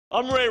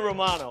I'm Ray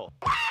Romano.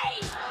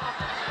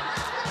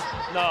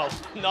 No,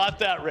 not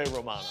that Ray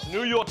Romano.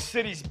 New York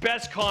City's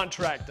best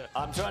contractor.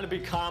 I'm trying to be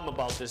calm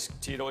about this,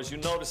 Tito. As you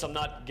notice, I'm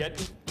not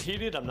getting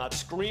heated. I'm not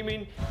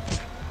screaming.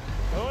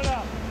 Going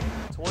up.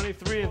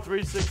 23 and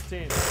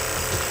 3/16. You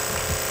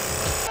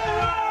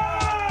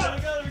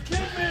gotta be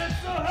kidding me,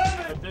 it's so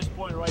heavy! At this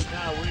point right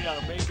now, we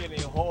are making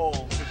a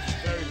hole, which is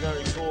very,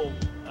 very cool,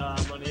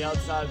 on the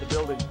outside of the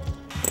building.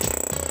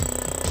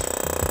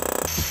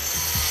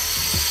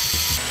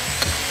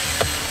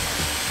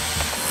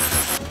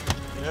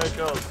 There it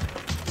goes.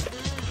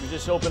 We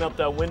just open up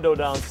that window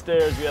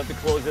downstairs. We have to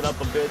close it up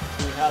a bit.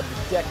 We have the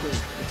decking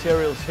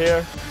materials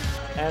here,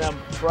 and I'm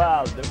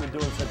proud that we're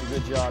doing such a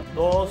good job.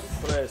 Dos,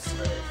 tres.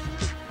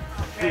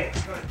 Okay,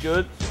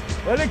 good.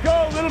 Let it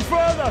go a little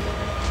further.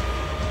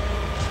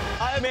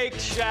 I make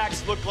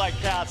shacks look like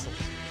castles.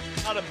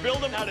 How to build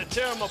them, how to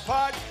tear them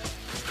apart,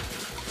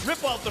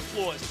 rip out the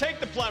floors, take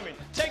the plumbing,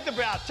 take the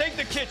bath, take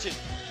the kitchen.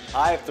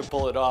 I have to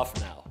pull it off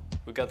now.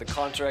 We got the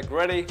contract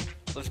ready.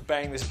 Let's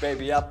bang this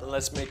baby up and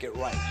let's make it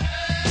right.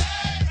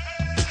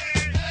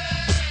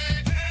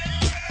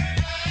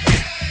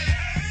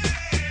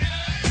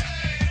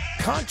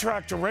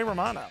 Contractor Ray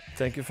Romano.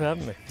 Thank you for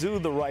having me. Do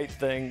the right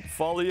thing,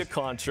 follow your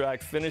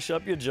contract, finish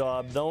up your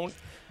job, don't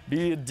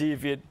be a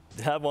deviant,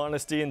 have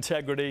honesty,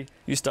 integrity.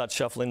 You start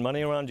shuffling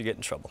money around, you get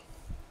in trouble.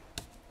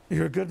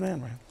 You're a good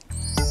man, Ray.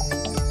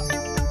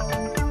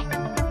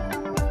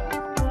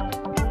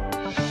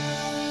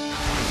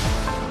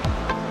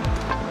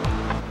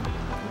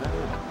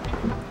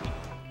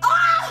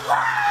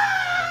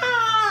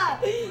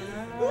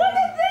 Look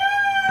at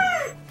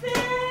that!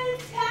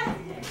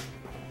 Fantastic!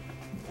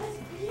 That's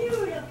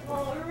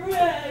beautiful,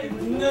 Ray!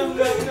 No.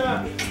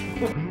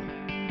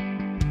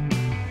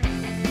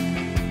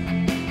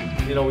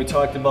 You know, we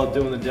talked about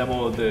doing the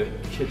demo of the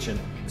kitchen,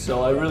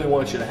 so I really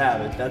want you to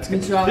have it. That's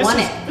good. So I want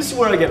it. This is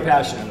where I get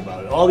passionate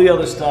about it. All the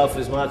other stuff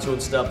is macho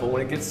and stuff, but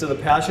when it gets to the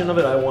passion of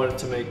it, I want it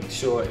to make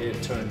sure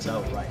it turns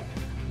out right.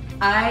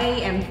 I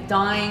am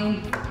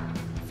dying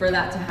for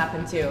that to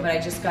happen too, but I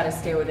just gotta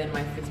stay within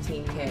my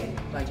 15K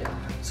budget.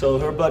 So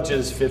her budget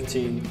is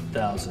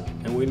 $15,000,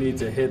 and we need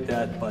to hit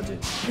that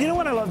budget. You know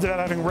what I loved about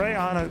having Ray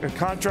on, a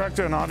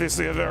contractor and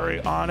obviously a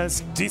very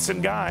honest,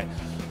 decent guy,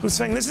 who's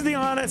saying this is the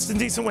honest and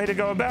decent way to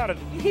go about it.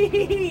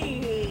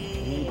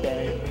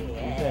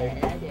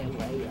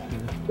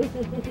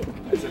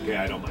 It's okay,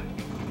 I don't mind.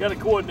 Gotta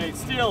coordinate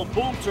steel,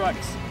 boom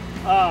trucks,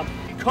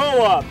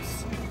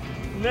 co-ops,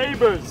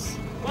 neighbors,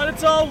 but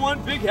it's all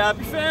one big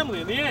happy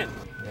family in the end.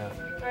 Yeah.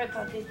 All right,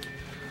 puppy.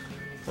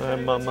 All right,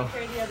 Mama. Take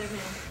care of the other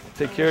man.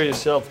 Take care of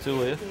yourself too,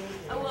 will you?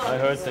 I will. I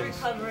heard Still things.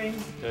 recovering.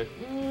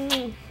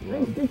 Okay.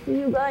 Nice to see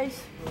you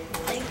guys.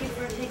 Thank you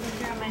for taking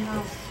care of my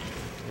house.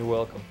 You're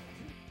welcome.